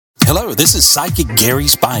Hello, this is Psychic Gary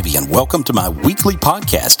Spivey, and welcome to my weekly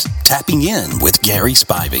podcast, Tapping In with Gary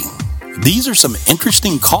Spivey. These are some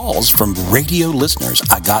interesting calls from radio listeners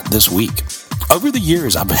I got this week. Over the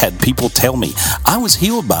years, I've had people tell me, I was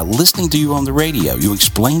healed by listening to you on the radio. You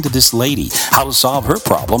explained to this lady how to solve her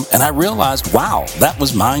problem, and I realized, wow, that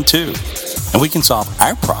was mine too. And we can solve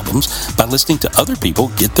our problems by listening to other people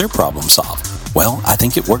get their problems solved. Well, I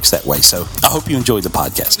think it works that way, so I hope you enjoyed the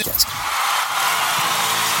podcast.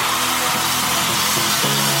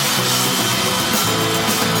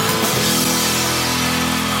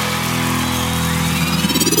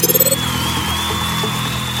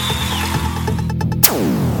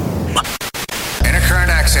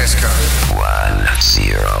 Access code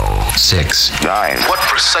 1069. What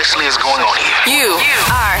precisely is going on here? You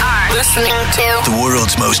are listening to The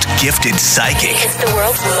world's most gifted psychic. It's the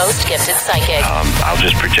world's most gifted psychic. I'll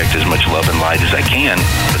just project as much love and light as I can,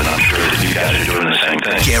 but I'm sure that you guys are doing the same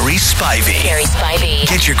thing. Gary Spivey. Gary Spivey.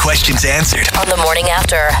 Get your questions answered On the morning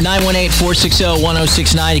after.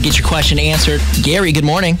 918-460-1069 to get your question answered. Gary, good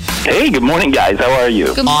morning. Hey, good morning, guys. How are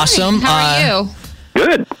you? Good morning. Awesome. How are you?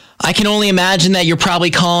 Good. I can only imagine that you're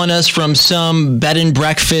probably calling us from some bed and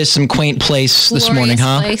breakfast, some quaint place this morning,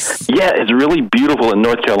 huh? Place. Yeah, it's really beautiful in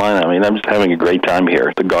North Carolina. I mean, I'm just having a great time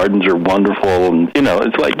here. The gardens are wonderful, and,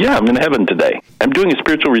 it's like, yeah, I'm in heaven today. I'm doing a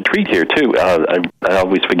spiritual retreat here, too. I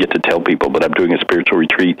always forget to tell people, but I'm doing a spiritual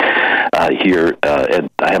retreat here.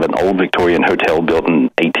 I have an old Victorian hotel built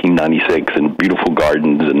in 1896 and beautiful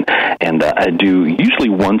gardens, and I do usually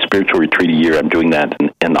one spiritual retreat a year. I'm doing that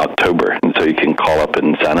in October, and so you can call up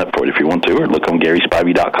and sign up for it if you want to, or look on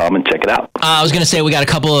GarySpivey.com and check it out. I was going to say we got a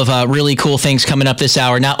couple of really cool things coming up this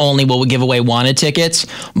hour. Not only will we give away wanted tickets,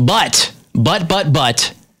 but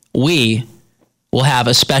we will have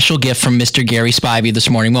a special gift from Mr. Gary Spivey this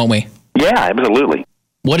morning, won't we? Yeah, absolutely.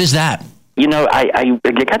 What is that? I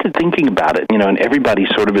got to thinking about it, and everybody's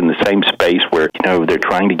sort of in the same space where, they're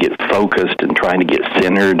trying to get focused and trying to get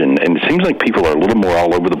centered, and it seems like people are a little more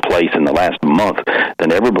all over the place in the last month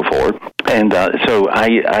than ever before. And so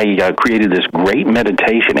I created this great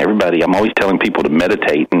meditation. I'm always telling people to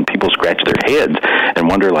meditate, and people scratch their heads and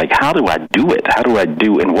wonder, like, how do I do it?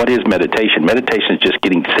 And what is meditation? Meditation is just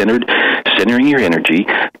getting centered, centering your energy,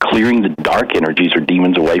 clearing the dark energies or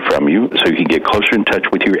demons away from you so you can get closer in touch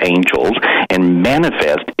with your angels and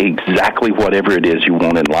manifest exactly whatever it is you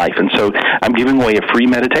want in life. And so I'm giving away a free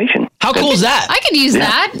meditation. How cool is that? I could use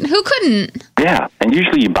that. Who couldn't? Yeah, and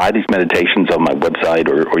usually you buy these meditations on my website,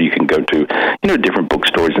 or you can go to different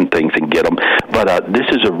bookstores and things and get them. But this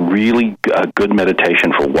is a really good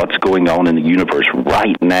meditation for what's going on in the universe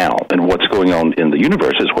right now, and what's going on in the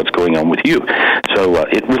universe is what's going on with you. So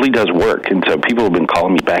it really does work, and so people have been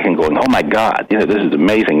calling me back and going, "Oh my God, this is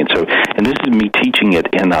amazing!" And this is me teaching it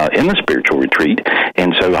in the spiritual retreat.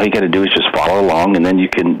 And so all you got to do is just follow along, and then you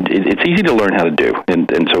can. It's easy to learn how to do, and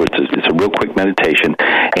so it's a real quick meditation,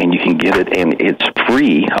 and you can get it, and it's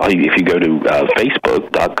free. If you go to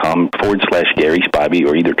Facebook.com/Gary Spivey,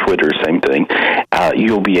 or either Twitter, same thing,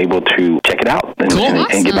 you'll be able to check it out and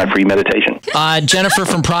get my free meditation. Jennifer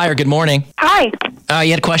from Pryor, good morning. Hi.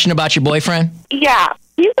 You had a question about your boyfriend? Yeah.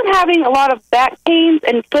 He's been having a lot of back pains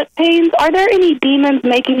and foot pains. Are there any demons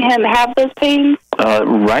making him have those pains?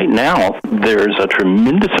 Right now, there's a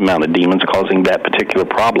tremendous amount of demons causing that particular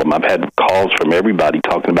problem. I've had calls from everybody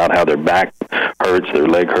talking about how their back hurts, their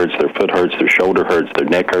leg hurts, their foot hurts, their shoulder hurts, their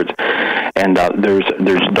neck hurts. And there's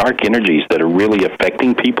dark energies that are really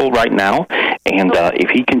affecting people right now. And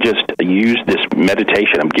if he can just use this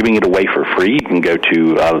meditation, I'm giving it away for free. You can go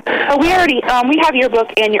to... we already we have your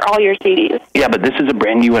book and all your CDs. Yeah, but this is a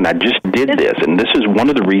brand new one. I just did this, and this is one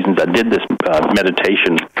of the reasons I did this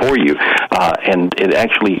meditation for you. And it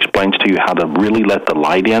actually explains to you how to really let the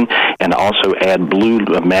light in, and also add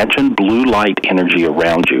imagine blue light energy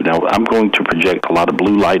around you. Now, I'm going to project a lot of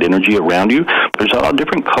blue light energy around you. There's all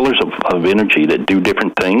different colors of energy that do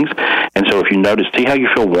different things. And so if you notice, see how you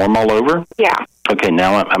feel warm all over? Yeah. Okay,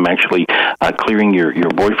 now I'm actually clearing your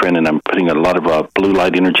boyfriend, and I'm putting a lot of blue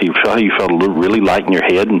light energy. Feel how you felt really light in your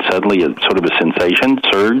head, and suddenly a sort of a sensation,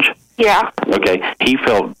 surge? Yeah. Okay, he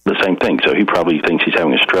felt the same thing, so he probably thinks he's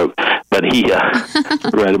having a stroke. But he,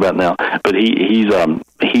 right about now, but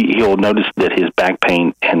he'll notice that his back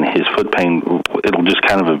pain and his foot pain, it'll just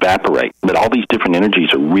kind of evaporate. But all these different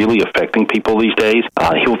energies are really affecting people these days.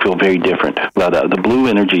 He'll feel very different. But the blue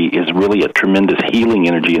energy is really a tremendous healing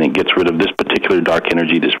energy, and it gets rid of this particular dark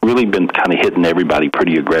energy that's really been kind of hitting everybody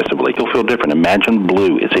pretty aggressively. He'll feel different. Imagine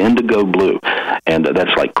blue. It's indigo blue. And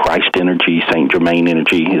that's like Christ energy, Saint Germain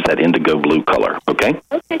energy is that indigo blue color. Okay?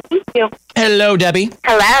 Okay, thank you. Hello, Debbie.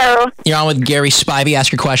 Hello. You're on with Gary Spivey.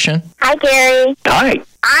 Ask your question. Hi, Gary. Hi.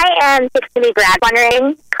 I am 60 grad,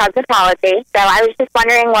 wondering cosmetology. So I was just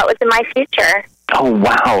wondering what was in my future. Oh,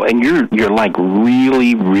 wow. And you're like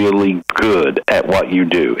really, really good at what you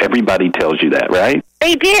do. Everybody tells you that, right?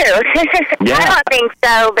 They do. Yeah. I don't think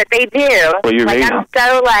so, but they do. Well, you're very... I'm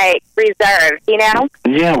so, reserved, you know?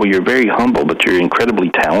 Yeah, well, you're very humble, but you're incredibly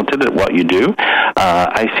talented at what you do.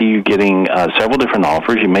 I see you getting several different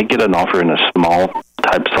offers. You may get an offer in a small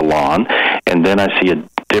type salon, and then I see a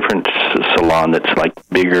different salon that's like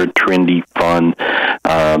bigger, trendy, fun.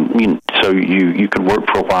 So you could work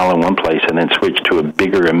for a while in one place and then switch to a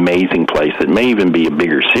bigger, amazing place that may even be a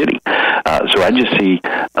bigger city. So I just see,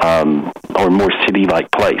 or more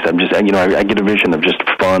city-like place. I'm just, I get a vision of just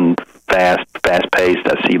fun, fast-paced.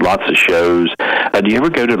 I see lots of shows. Do you ever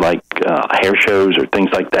go to hair shows or things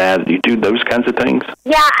like that? Do you do those kinds of things?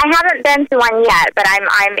 Yeah, I haven't been to one yet, but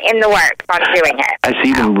I'm in the works on doing it. I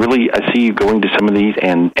see you going to some of these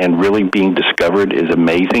and really being discovered is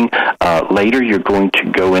amazing. Later, you're going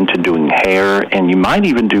to go into doing hair, and you might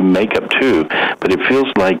even do makeup too. But it feels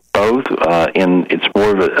like both. It's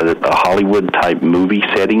more of a Hollywood type movie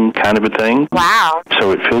setting kind of a thing. Wow.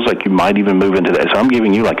 So it feels like you might even move into that. So I'm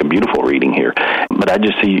giving you like a beautiful reading here. But I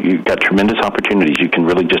just see you've got tremendous opportunities. You can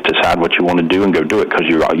really just decide what you want to do and go do it because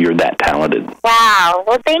you're that talented. Wow.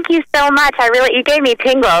 Well, thank you so much. You gave me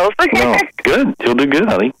tingles. No, good. You'll do good,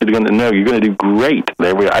 honey. You're going to do great.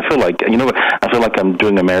 There we are. I feel like, I feel like I'm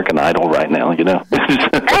doing American Idol right now,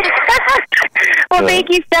 Well, thank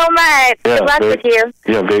you so much. Yeah, good luck with you.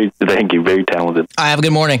 Yeah, thank you. Very talented. I have a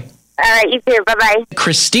good morning. All right, you too. Bye-bye.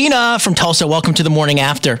 Christina from Tulsa, welcome to the Morning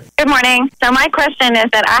After. Good morning. So my question is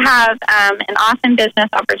that I have an awesome business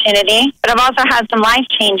opportunity, but I've also had some life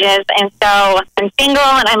changes, and so I'm single,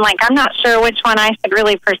 and I'm not sure which one I should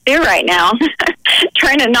really pursue right now,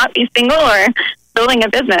 trying to not be single or building a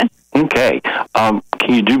business. Okay.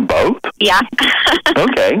 Can you do both? Yeah.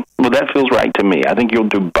 Okay. Well, that feels right to me. I think you'll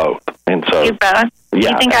do both. And so do both. Yeah. Do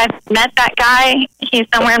you think I've met that guy? He's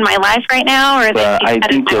somewhere in my life right now, or is I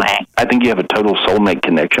think you have a total soulmate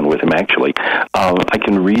connection with him, actually. I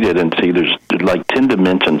can read it and see there's like 10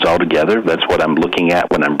 dimensions altogether. That's what I'm looking at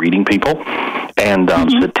when I'm reading people. And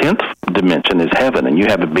the 10th dimension is heaven, and you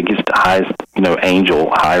have the biggest, highest, angel,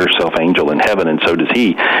 higher self angel in heaven, and so does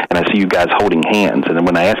he. And I see you guys holding hands. And then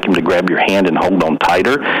when I ask him to grab your hand and hold on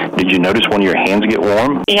tighter, did you notice one of your hands get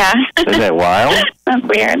warm? Yeah. Isn't that wild? That's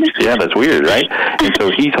weird. Yeah, that's weird, right? And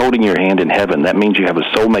so he's holding your hand in heaven. That means you have a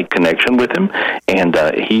soulmate connection with him, and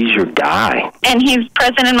he's your guy. And he's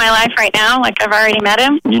present in my life right now? Like I've already met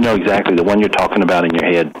him? You know exactly the one you're talking about in your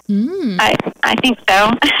head. I think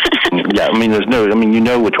so. Yeah, you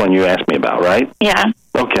know which one you asked me about, right? Yeah.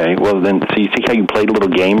 Okay, well then, see how you played a little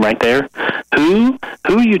game right there? Who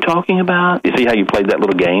are you talking about? You see how you played that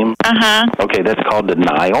little game? Uh-huh. Okay, that's called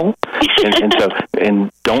denial.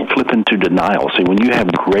 and don't flip into denial. See, when you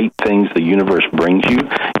have great things the universe brings you,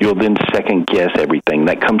 you'll then second guess everything.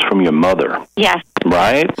 That comes from your mother. Yes.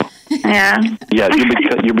 Right? Yeah. Yeah,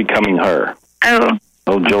 you're becoming her. Oh.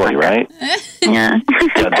 Oh, joy, right? Yeah.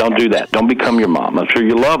 Yeah, don't do that. Don't become your mom. I'm sure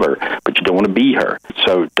you love her, but you don't want to be her.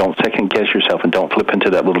 So don't second-guess yourself and don't flip into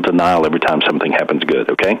that little denial every time something happens good,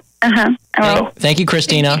 okay? Uh-huh. So, thank you,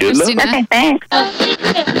 Christina. Good luck. Okay, thanks.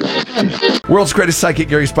 World's greatest psychic,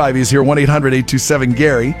 Gary Spivey, is here.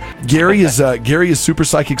 1-800-827-GARY. Gary is super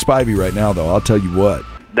psychic Spivey right now, though. I'll tell you what.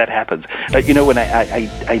 That happens. When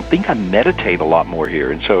I think I meditate a lot more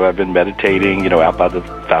here, and so I've been meditating, out by the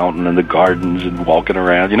fountain and the gardens and walking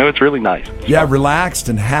around. It's really nice. Yeah, relaxed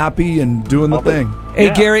and happy and doing the thing. Hey,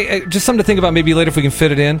 yeah. Gary, just something to think about maybe later if we can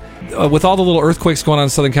fit it in. With all the little earthquakes going on in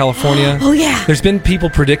Southern California, there's been people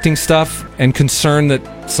predicting stuff and concern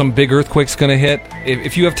that some big earthquake's going to hit.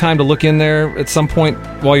 If you have time to look in there at some point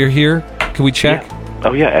while you're here, can we check? Yeah.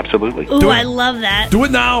 Oh, yeah, absolutely. Ooh, I love that. Do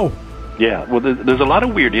it now. Yeah, well, there's a lot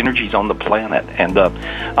of weird energies on the planet, and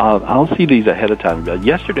I'll see these ahead of time.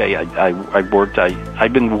 Yesterday,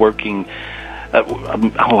 I've been working,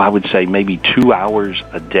 I would say maybe 2 hours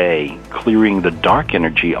a day clearing the dark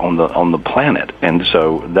energy on the planet, and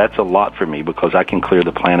so that's a lot for me because I can clear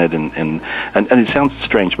the planet, and it sounds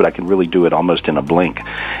strange, but I can really do it almost in a blink.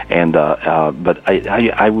 And but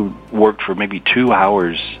I worked for maybe 2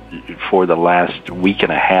 hours for the last week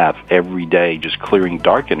and a half every day, just clearing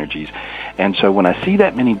dark energies. And so when I see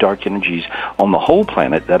that many dark energies on the whole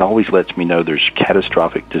planet, that always lets me know there's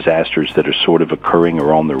catastrophic disasters that are sort of occurring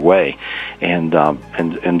or on their way. And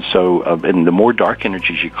so the more dark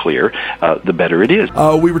energies you clear, the better it is.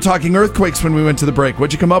 We were talking earthquakes when we went to the break.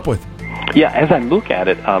 What'd you come up with? Yeah, as I look at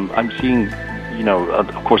it, I'm seeing,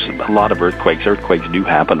 of course, a lot of earthquakes do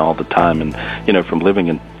happen all the time. And, from living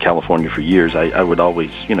in California for years, I would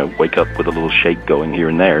always, wake up with a little shake going here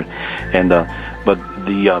and there. And, but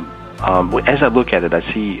as I look at it, I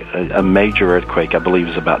see a major earthquake, I believe,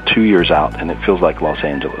 is about 2 years out, and it feels like Los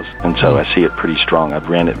Angeles. And so I see it pretty strong. I've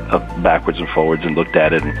ran it up backwards and forwards and looked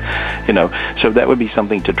at it, and, so that would be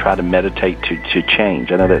something to try to meditate to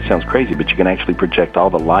change. I know that sounds crazy, but you can actually project all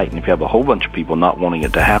the light, and if you have a whole bunch of people not wanting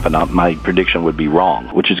it to happen, my prediction would be wrong,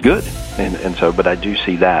 which is good. And so, but I do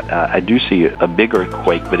see that. I do see a big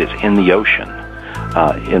earthquake, but it's in the ocean.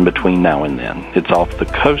 In between now and then. It's off the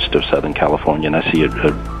coast of Southern California, and I see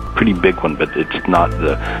a pretty big one, but it's not,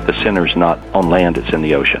 the center's not on land, it's in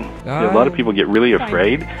the ocean. A lot of people get really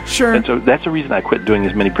afraid. Sure. And so that's the reason I quit doing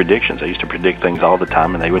as many predictions. I used to predict things all the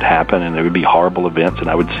time, and they would happen, and there would be horrible events, and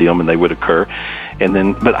I would see them, and they would occur. And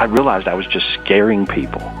then, but I realized I was just scaring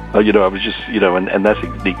people. I was just, and that's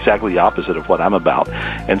exactly the opposite of what I'm about.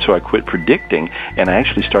 And so I quit predicting, and I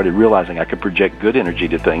actually started realizing I could project good energy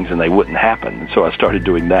to things, and they wouldn't happen. And so I started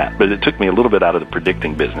doing that. But it took me a little bit out of the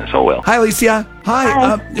predicting business. Oh, well. Hi, Alicia.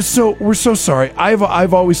 Hi. So we're so sorry.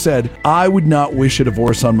 I've always said I would not wish a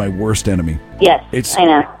divorce on my worst enemy. Yes, I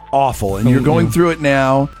know. Awful, and you're going through it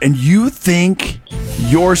now, and you think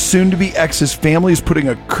your soon-to-be ex's family is putting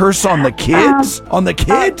a curse on the kids?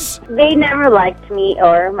 They never liked me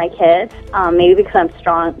or my kids, maybe because I'm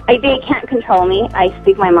strong. They can't control me. I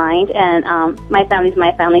speak my mind, and my family's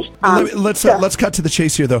my family. Let's cut to the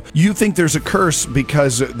chase here, though. You think there's a curse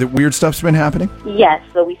because the weird stuff's been happening? Yes,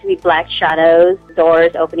 so we see black shadows,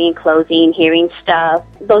 doors opening and closing, hearing stuff.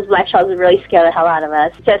 Those black shadows would really scare the hell out of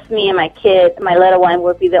us. Just me and my kid, my little one,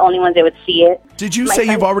 would be the only ones that would see it. Did you say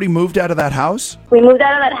you've already moved out of that house? We moved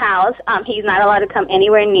out of that house. He's not allowed to come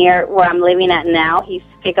anywhere near where I'm living at now. He's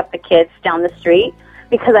pick up the kids down the street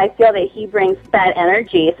because I feel that he brings bad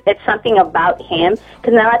energy. It's something about him.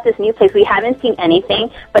 Because now at this new place, we haven't seen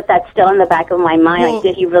anything, but that's still in the back of my mind. Well, like,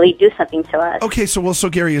 did he really do something to us? Okay, so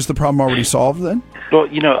Gary, is the problem already solved then? Well,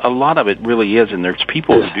 a lot of it really is, and there's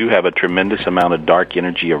people who do have a tremendous amount of dark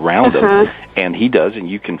energy around them, and he does, and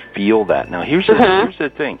you can feel that. Now, here's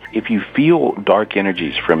the thing. If you feel dark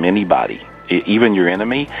energies from anybody, even your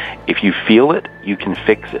enemy, if you feel it, you can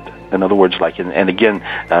fix it. In other words, and again,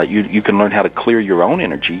 you can learn how to clear your own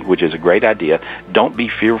energy, which is a great idea. Don't be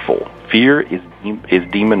fearful. Fear is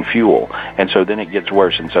demon fuel, and so then it gets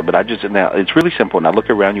worse. And so, but now it's really simple. And I look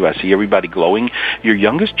around you, I see everybody glowing. Your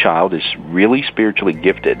youngest child is really spiritually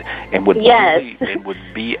gifted, and would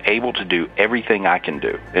be able to do everything I can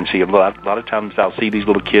do. And see, a lot of times I'll see these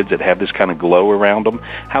little kids that have this kind of glow around them.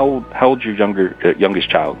 How old's your youngest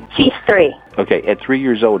child? She's 3. Okay, at 3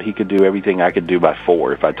 years old, he could do everything I could do by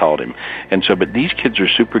 4 if I taught him. And so, but these kids are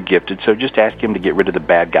super gifted, so just ask him to get rid of the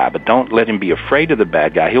bad guy. But don't let him be afraid of the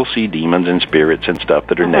bad guy. He'll see demons and spirits and stuff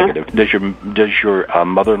that are negative. Does your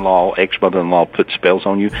mother-in-law, ex-mother-in-law put spells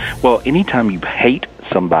on you? Well, anytime you hate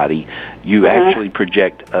somebody, you actually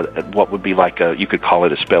project what would be like you could call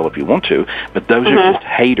it a spell if you want to, but those are just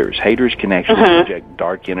haters. Haters can actually project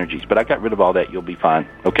dark energies. But I got rid of all that. You'll be fine.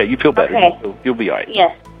 Okay, you feel better. Okay. You'll be all right.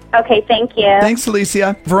 Yes. Okay, thank you. Thanks,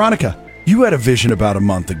 Alicia. Veronica, you had a vision about a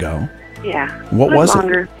month ago. Yeah. What was it?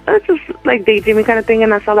 It was just like daydreaming kind of thing,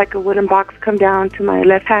 and I saw like a wooden box come down to my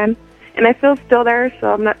left hand, and I feel still there,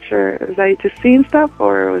 so I'm not sure. Was I just seeing stuff,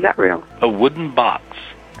 or was that real? A wooden box?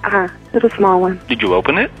 Little small one. Did you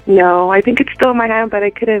open it? No, I think it's still in my hand, but I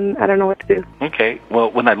don't know what to do. Okay,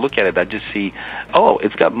 well, when I look at it, I just see,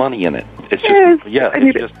 it's got money in it. It's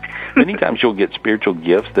just, many times you'll get spiritual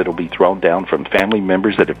gifts that'll be thrown down from family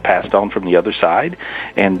members that have passed on from the other side,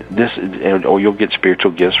 and or you'll get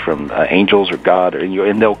spiritual gifts from angels or God,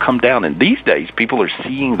 and they'll come down. And these days, people are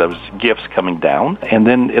seeing those gifts coming down, and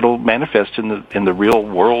then it'll manifest in the real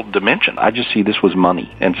world dimension. I just see this was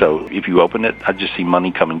money, and so if you open it, I just see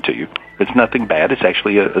money coming to you. It's nothing bad. It's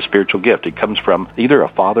actually a spiritual gift. It comes from either a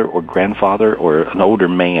father or grandfather or an older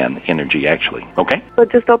man energy, actually. Okay? So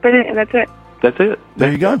just open it, and that's it. That's it.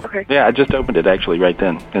 There you go. Okay. Yeah, I just opened it actually right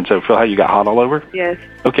then. And so feel how you got hot all over? Yes.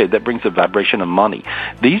 Okay, that brings the vibration of money.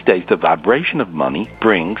 These days, the vibration of money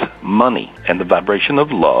brings money. And the vibration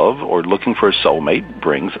of love or looking for a soulmate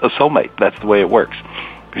brings a soulmate. That's the way it works.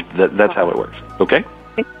 That's how it works. Okay?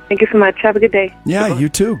 Thank you so much. Have a good day. Yeah, you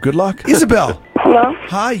too. Good luck. Isabel. Hello?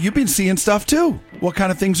 Hi, you've been seeing stuff too. What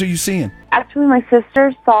kind of things are you seeing? Actually, my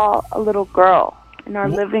sister saw a little girl in our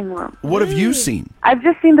living room. What have you seen? I've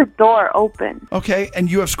just seen the door open. Okay,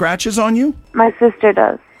 and you have scratches on you? My sister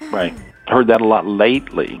does. Right. Heard that a lot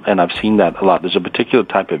lately, and I've seen that a lot. There's a particular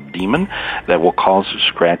type of demon that will cause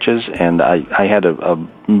scratches, and I had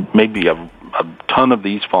maybe a ton of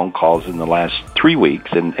these phone calls in the last 3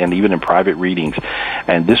 weeks, and even in private readings,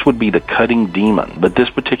 and this would be the cutting demon. But this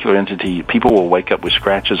particular entity, people will wake up with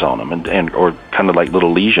scratches on them and or kind of like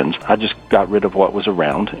little lesions. I just got rid of what was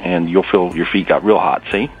around, and you'll feel your feet got real hot.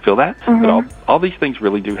 See? Feel that? Mm-hmm. But all these things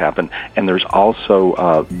really do happen. And there's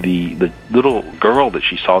also the little girl that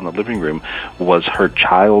she saw in the living room was her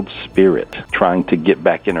child's spirit trying to get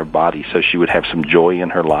back in her body so she would have some joy in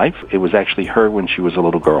her life. It was actually her when she was a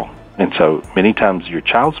little girl. And so many times your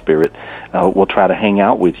child spirit will try to hang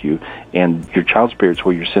out with you, and your child spirit's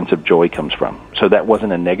where your sense of joy comes from. So that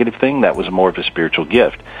wasn't a negative thing. That was more of a spiritual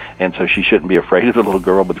gift. And so she shouldn't be afraid of the little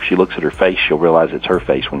girl, but if she looks at her face, she'll realize it's her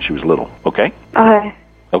face when she was little. Okay?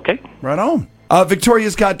 Okay. Right on.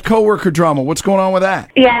 Victoria's got coworker drama. What's going on with that?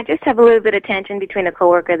 Yeah, I just have a little bit of tension between a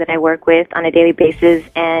coworker that I work with on a daily basis,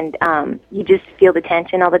 and you just feel the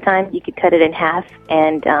tension all the time. You could cut it in half,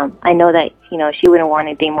 and I know that, she wouldn't want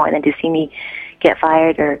anything more than to see me get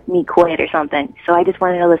fired or me quit or something. So I just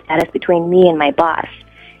want to know the status between me and my boss,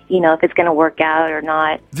 if it's going to work out or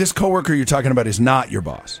not. This coworker you're talking about is not your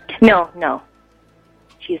boss? No,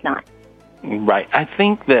 she's not. Right. I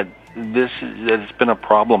think that that's been a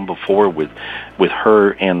problem before with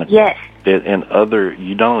her and yes, and other,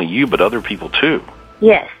 not only you but other people too.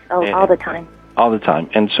 Yes, all the time. All the time.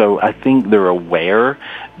 And so I think they're aware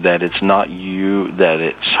that it's not you, that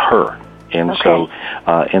it's her. And so,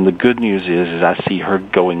 and the good news is I see her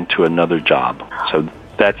going to another job. So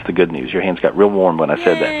that's the good news. Your hands got real warm when I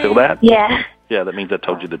said that. Feel that? Yeah. Yeah, that means I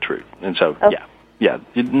told you the truth. And so, yeah,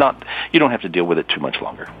 you don't have to deal with it too much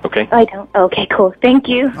longer, okay? I don't. Okay, cool. Thank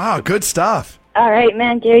you. Oh, good stuff. All right,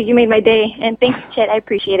 man, Gary, you made my day. And thanks, Chet. I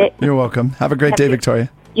appreciate it. You're welcome. Have a great day, Victoria.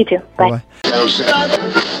 You too. Bye.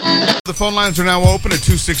 The phone lines are now open at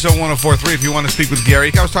 260-1043 if you want to speak with Gary.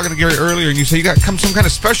 I was talking to Gary earlier, and you said you got some kind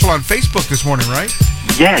of special on Facebook this morning, right?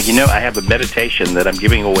 Yeah, I have a meditation that I'm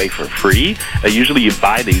giving away for free. Usually you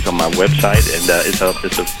buy these on my website, and it's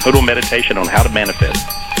a total meditation on how to manifest.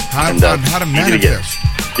 How to manifest?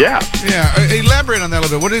 Yeah. Yeah, elaborate on that a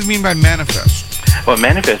little bit. What does it mean by manifest? Well,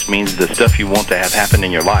 manifest means the stuff you want to have happen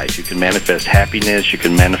in your life. You can manifest happiness. You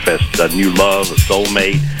can manifest new love, a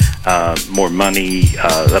soulmate, more money,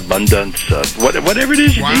 abundance, whatever it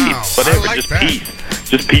is you need. Whatever, just that. Peace.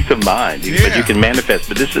 Just peace of mind. But you can manifest.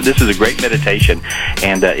 But this is a great meditation,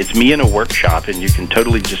 and it's me in a workshop, and you can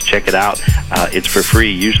totally just check it out. It's for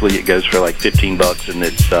free. Usually it goes for like $15, and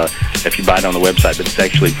it's if you buy it on the website, but it's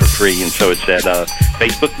actually for free. And so it's at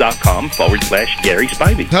Facebook.com/Gary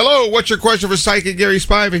Spivey. Hello, what's your question for Psychic Gary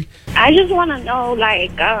Spivey? I just want to know,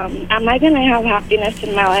 am I going to have happiness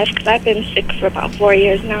in my life? Because I've been sick for about 4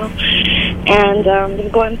 years now, and been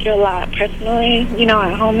going through a lot personally,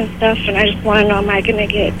 at home and stuff, and I just want to know, am I going to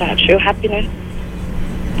get that true happiness?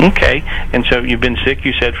 Okay, and so you've been sick,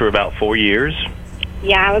 you said, for about 4 years?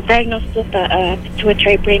 Yeah, I was diagnosed with a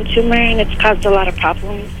pituitary brain tumor, and it's caused a lot of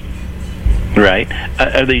problems. Right.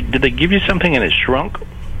 Did they give you something and it shrunk?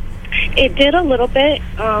 It did a little bit.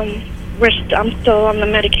 I'm still on the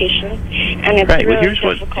medication, and it's right. really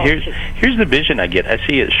Well, difficult. Here's the vision I get. I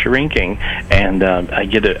see it shrinking, and I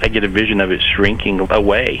get a vision of it shrinking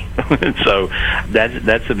away. So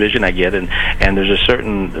that's the vision I get, and there's a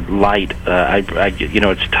certain light. I get,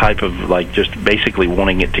 it's a type of just basically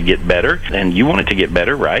wanting it to get better, and you want it to get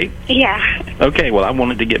better, right? Yeah. Okay. Well, I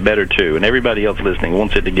want it to get better too, and everybody else listening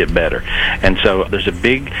wants it to get better. And so there's a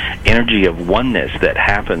big energy of oneness that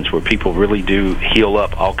happens where people really do heal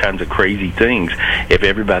up all kinds of crazy things if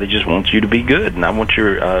everybody just wants you to be good. And I want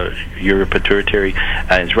your pituitary,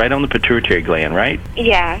 it's right on the pituitary gland, right?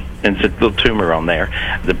 Yeah. And it's a little tumor on there.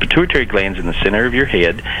 The pituitary gland's in the center of your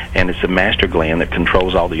head, and it's the master gland that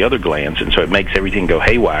controls all the other glands, and so it makes everything go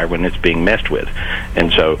haywire when it's being messed with.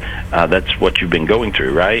 And so that's what you've been going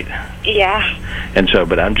through, right? Yeah. And so,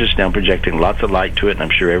 but I'm just now projecting lots of light to it, and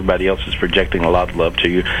I'm sure everybody else is projecting a lot of love to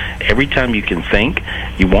you. Every time you can think,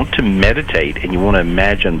 you want to meditate, and you want to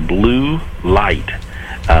imagine blue light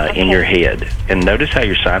in your head. And notice how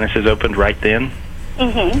your sinuses opened right then?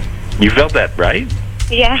 Mm-hmm. You felt that, right?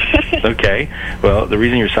 Yeah. Okay. Well, the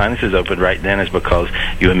reason your sinuses opened right then is because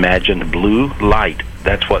you imagined blue light.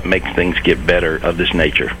 That's what makes things get better of this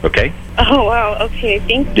nature, okay? Oh, wow. Okay,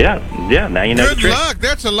 thank you. Yeah, now you know the trick. Good luck.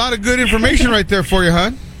 That's a lot of good information right there for you,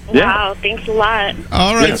 hon. Yeah. Wow, thanks a lot.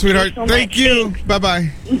 All right, sweetheart. Thank you so much. Thank you.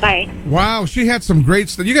 Bye-bye. Bye. Wow, she had some great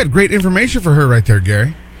stuff. You got great information for her right there,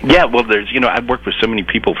 Gary. Yeah, well, I've worked with so many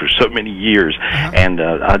people for so many years, and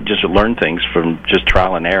I just learned things from just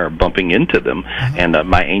trial and error, bumping into them. And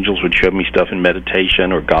my angels would show me stuff in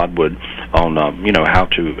meditation, or God would on, how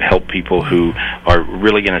to help people who are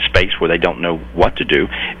really in a space where they don't know what to do.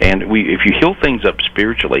 And if you heal things up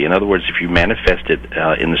spiritually, in other words, if you manifest it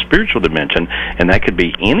in the spiritual dimension, and that could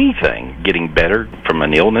be anything, getting better from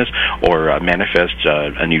an illness, or manifest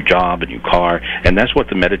a new job, a new car, and that's what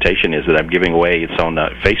the meditation is that I'm giving away. It's on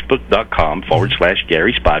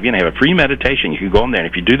Facebook.com/Gary Spivey, and I have a free meditation. You can go on there, and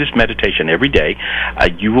if you do this meditation every day,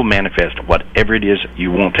 you will manifest whatever it is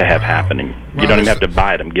you want to have happen. You don't even have to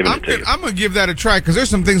buy it. I'm giving it to you. I'm going to give that a try, because there's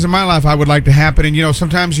some things in my life I would like to happen, and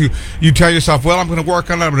sometimes you tell yourself, well, I'm going to work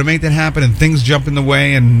on it, I'm going to make that happen, and things jump in the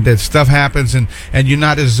way, and that stuff happens, and you're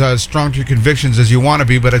not as strong to your convictions as you want to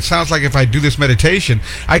be. But it sounds like if I do this meditation,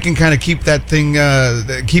 I can kind of keep that thing,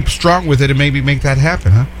 keep strong with it, and maybe make that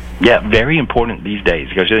happen, huh? Yeah, very important these days,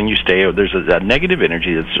 because then you there's a negative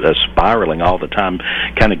energy that's spiraling all the time,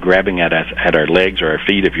 kind of grabbing at our legs or our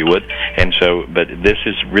feet, if you would. And so, but this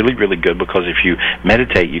is really, really good, because if you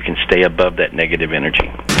meditate, you can stay above that negative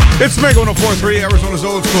energy. It's Mega 104.3, Arizona's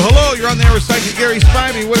Old School. Hello, you're on the air with Psychic Gary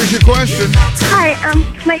Spivey. What is your question? Hi,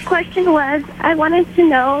 my question was, I wanted to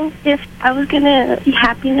know if I was going to see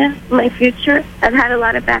happiness in my future. I've had a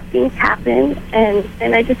lot of bad things happen,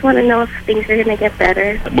 and I just want to know if things are going to get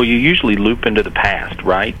better. Well, you usually loop into the past,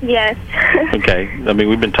 right? Yes. Okay. I mean,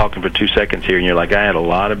 we've been talking for 2 seconds here, and you're like, I had a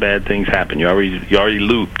lot of bad things happen. You already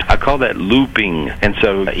looped. I call that looping. And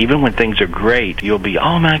so even when things are great, you'll be,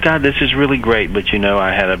 oh, my God, this is really great, but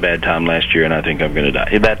I had a bad time last year, and I think I'm going to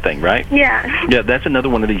die. That thing, right? Yeah. Yeah, that's another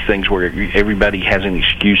one of these things where everybody has an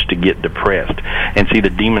excuse to get depressed. And see, the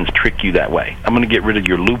demons trick you that way. I'm going to get rid of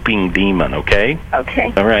your looping demon, okay?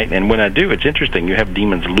 Okay. All right. And when I do, it's interesting. You have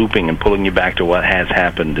demons looping and pulling you back to what has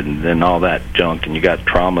happened, and all that junk, and you got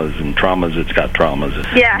traumas, it's got traumas.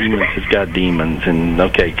 Yeah. Demons, it's got demons, and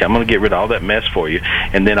okay, I'm going to get rid of all that mess for you,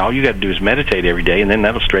 and then all you got to do is meditate every day, and then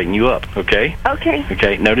that'll straighten you up, okay? Okay.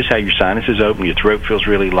 Okay, notice how your sinuses open, your throat feels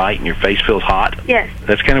really light, and your face feels hot? Yes.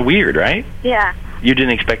 That's kind of weird, right? Yeah. You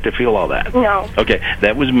didn't expect to feel all that? No. Okay,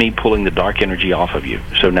 that was me pulling the dark energy off of you.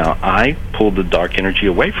 So now I pulled the dark energy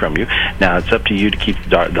away from you. Now it's up to you to keep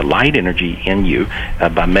the light energy in you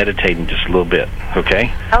by meditating just a little bit,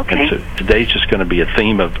 okay? Okay. And so today's just going to be a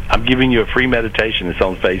theme of, I'm giving you a free meditation. It's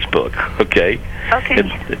on Facebook, okay? Okay.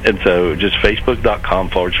 And so just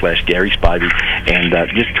Facebook.com/Gary Spivey, and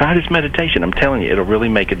just try this meditation. I'm telling you, it'll really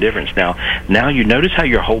make a difference. Now you notice how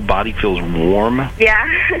your whole body feels warm? Yeah.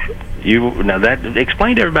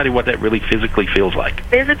 Explain to everybody what that really physically feels like.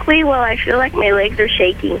 Physically, well, I feel like my legs are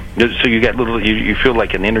shaking. So you got you feel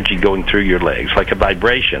like an energy going through your legs, like a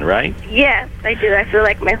vibration, right? Yes, I do. I feel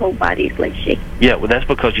like my whole body's like shaking. Yeah, well, that's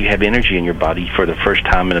because you have energy in your body for the first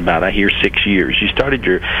time in about, I hear, 6 years. You started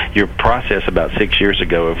your process about 6 years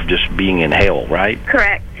ago of just being in hell, right?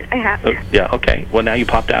 Correct. I have. Yeah. Okay. Well, now you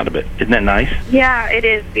popped out of it. Isn't that nice? Yeah, it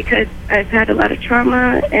is, because I've had a lot of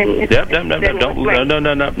trauma, and don't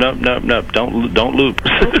loop.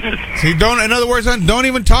 See, in other words, don't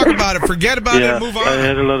even talk about it. Forget about it and move on. I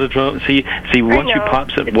had a lot of trouble. See, once you pop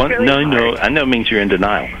something, no, I know it means you're in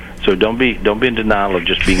denial. So don't be in denial of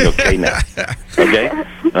just being okay now. Okay?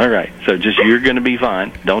 All right. So you're going to be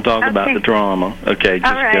fine. Don't talk about the trauma. Okay?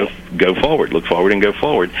 Just go forward. Look forward and go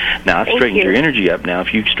forward. Now, I straightened your energy up. Now,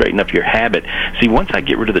 if you straighten up your habit, see, once I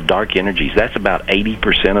get rid of the dark energies, that's about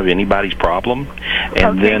 80% of anybody's problem.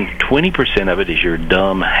 And then 20% of it is your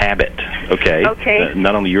dumb habit. Okay? Okay.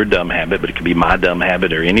 Not only your dumb habit, but it could be my dumb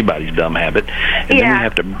habit or anybody's dumb habit. And then we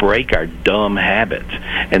have to break our dumb habits.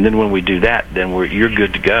 And then when we do that, then you're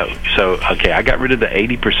good to go. So, okay, I got rid of the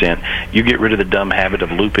 80%. You get rid of the dumb habit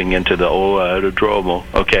of looping into the, I had a trouble,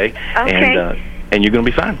 okay? Okay. And you're going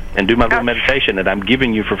to be fine. And do my little meditation that I'm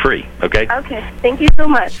giving you for free, okay? Okay. Thank you so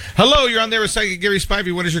much. Hello, you're on there with Psychic Gary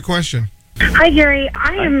Spivey. What is your question? Hi, Gary.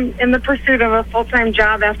 I am in the pursuit of a full-time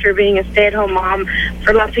job after being a stay-at-home mom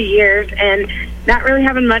for lots of years and not really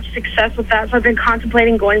having much success with that, so I've been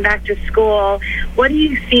contemplating going back to school. What do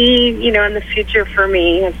you see, in the future for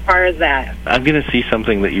me as far as that? I'm going to see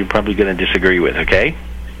something that you're probably going to disagree with, okay?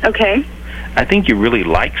 Okay. I think you really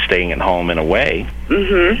like staying at home in a way.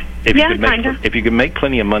 Mm-hmm. If you could make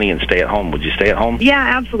plenty of money and stay at home, would you stay at home?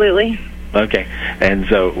 Yeah, absolutely. Okay. And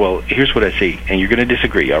so, well, here's what I see, and you're going to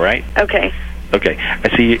disagree, all right? Okay. Okay.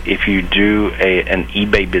 I see if you do an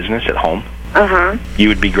eBay business at home, you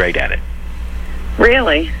would be great at it.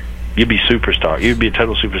 Really? You'd be superstar. You'd be a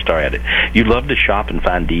total superstar at it. You love to shop and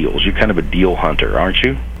find deals. You're kind of a deal hunter, aren't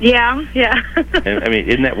you? Yeah. I mean,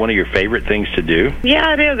 isn't that one of your favorite things to do?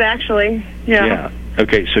 Yeah, it is, actually. Yeah.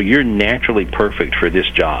 Okay, so you're naturally perfect for this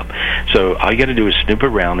job. So all you got to do is snoop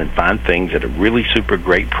around and find things at a really super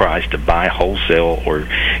great price to buy wholesale or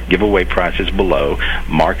giveaway prices below.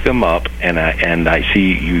 Mark them up, and I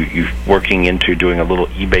see you working into doing a little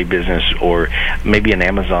eBay business or maybe an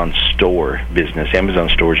Amazon store business. Amazon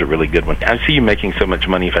store is a really good one. I see you making so much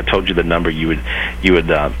money. If I told you the number, you would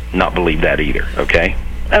not believe that either. Okay.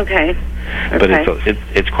 Okay. But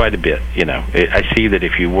it's quite a bit, you know. I see that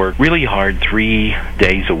if you work really hard 3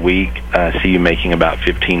 days a week, I see you making about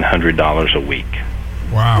 $1,500 a week.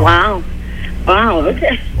 Wow. Wow.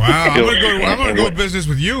 Okay. Wow. I'm gonna go business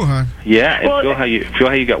with you, huh? Yeah. And feel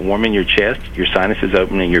how you got warm in your chest, your sinuses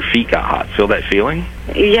open, and your feet got hot. Feel that feeling?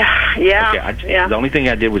 Yeah. Okay. The only thing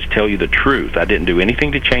I did was tell you the truth. I didn't do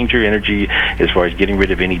anything to change your energy as far as getting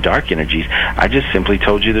rid of any dark energies. I just simply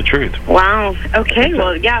told you the truth. Wow. Okay.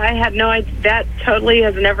 Well, yeah, I had no idea. That totally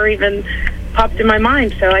has never even popped in my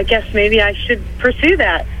mind. So I guess maybe I should pursue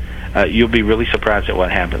that. You'll be really surprised at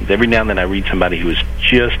what happens. Every now and then I read somebody who is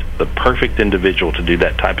just the perfect individual to do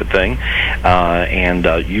that type of thing, and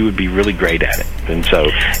you would be really great at it. And so,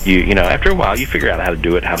 you know, after a while, you figure out how to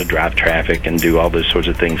do it, how to drive traffic and do all those sorts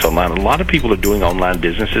of things online. A lot of people are doing online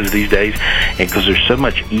businesses these days, and because there's so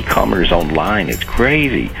much e-commerce online, it's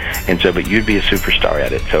crazy. And so, but you'd be a superstar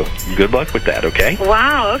at it. So good luck with that, okay?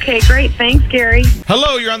 Wow. Okay, great. Thanks, Gary.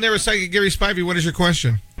 Hello, you're on there with Psychic Gary Spivey. What is your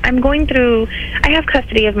question? I'm going through, I have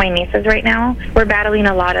custody of my nieces right now. We're battling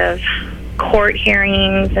a lot of court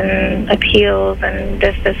hearings and appeals and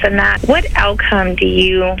this and that. What outcome do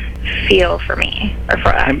you feel for me or for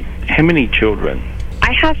us? How many children?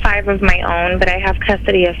 I have 5 of my own, but I have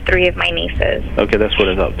custody of 3 of my nieces. Okay, that's what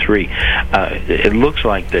I thought, 3. It looks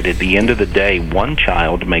like that at the end of the day, one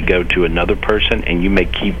child may go to another person and you may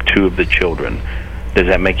keep 2 of the children. Does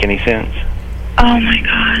that make any sense? Oh, my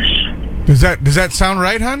gosh. Does that sound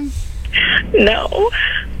right, hon? No.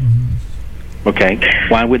 Okay.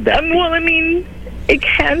 Why would that? Well, I mean, it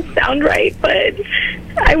can sound right, but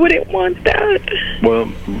I wouldn't want that. Well,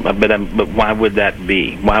 but why would that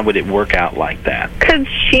be? Why would it work out like that? Because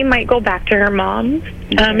she might go back to her mom.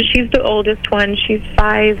 She's the oldest one. She's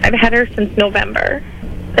 5. I've had her since November.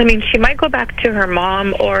 I mean, she might go back to her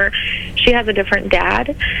mom, or she has a different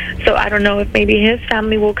dad. So I don't know if maybe his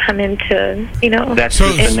family will come into, you know. That's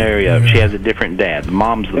the scenario. She has a different dad. The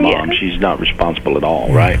mom's the mom. She's not responsible at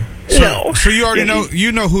all, right? No. So you already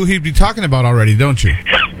know who he'd be talking about already, don't you?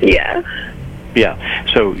 Yeah. Yeah,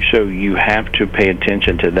 so you have to pay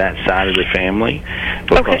attention to that side of the family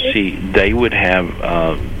because, see, they would have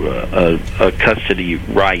a custody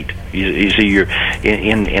right. You see, you're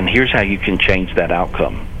and here's how you can change that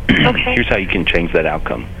outcome. Okay. Here's how you can change that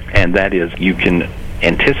outcome, and that is you can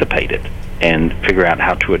anticipate it and figure out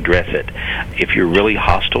how to address it. If you're really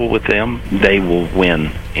hostile with them, they will win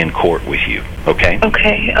in court with you, okay?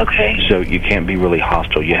 Okay. So you can't be really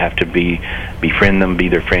hostile. You have to befriend them, be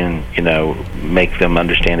their friend, you know, make them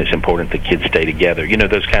understand it's important the kids stay together. You know,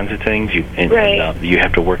 those kinds of things. You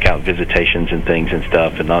have to work out visitations and things and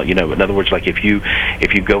stuff. And all, you know, in other words, like if you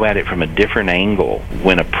go at it from a different angle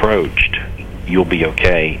when approached, you'll be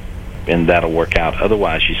okay. And that'll work out.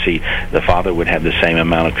 Otherwise, you see, the father would have the same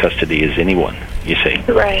amount of custody as anyone, you see.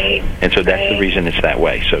 Right. And so that's the reason it's that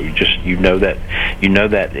way. So you know that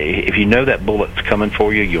if you know that bullet's coming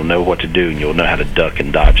for you, you'll know what to do and you'll know how to duck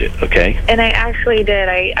and dodge it, okay? And I actually did.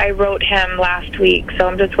 I wrote him last week, so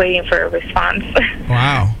I'm just waiting for a response.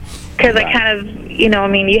 Wow. Because I kind of, you know, I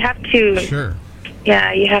mean, you have to... Sure.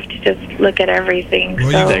 Yeah, you have to just look at everything.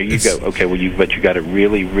 Well, so. There you go. Okay, but you got to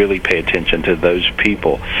really, really pay attention to those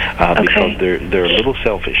people because they're a little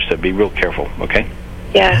selfish. So be real careful. Okay.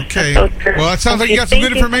 Yeah. Okay. Well, it sounds like you got some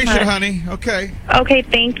good information, honey. Okay. Okay.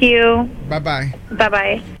 Thank you. Bye-bye.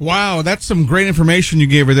 Bye-bye. Wow, that's some great information you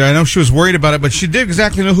gave her there. I know she was worried about it, but she did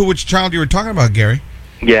exactly know which child you were talking about, Gary.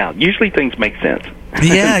 Yeah. Usually things make sense.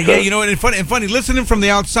 Yeah, you know, and funny, listening from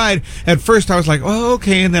the outside, at first I was like, oh,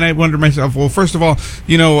 okay, and then I wondered myself, well, first of all,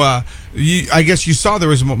 you know, I guess you saw there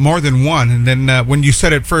was more than one, and then when you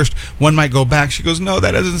said at first, one might go back, she goes, no,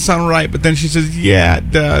 that doesn't sound right, but then she says, yeah,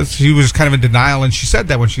 it does. She was kind of in denial, and she said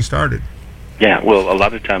that when she started. Yeah, well, a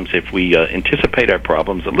lot of times if we anticipate our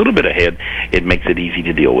problems a little bit ahead, it makes it easy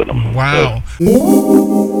to deal with them. Wow.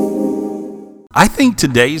 I think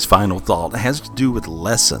today's final thought has to do with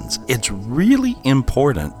lessons. It's really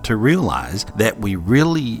important to realize that we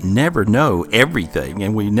really never know everything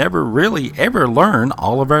and we never really ever learn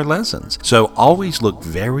all of our lessons. So always look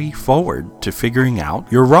very forward to figuring out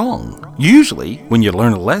you're wrong. Usually when you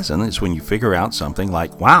learn a lesson is when you figure out something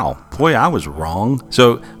like, wow, boy, I was wrong.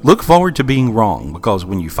 So look forward to being wrong because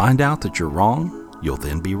when you find out that you're wrong, you'll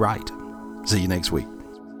then be right. See you next week.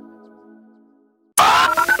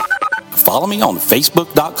 Follow me on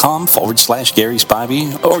Facebook.com/Gary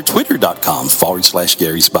Spivey or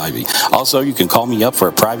Twitter.com/Gary Spivey. Also, you can call me up for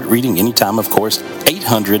a private reading anytime, of course,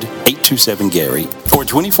 800-827-GARY. Or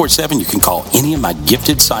 24/7, you can call any of my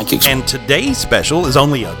gifted psychics. And today's special is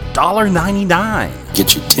only $1.99.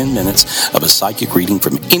 Get you 10 minutes of a psychic reading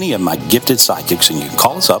from any of my gifted psychics, and you can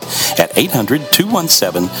call us up at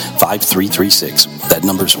 800-217-5336. That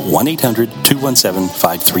number's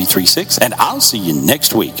 1-800-217-5336, and I'll see you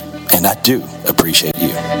next week. And I do appreciate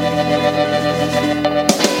you.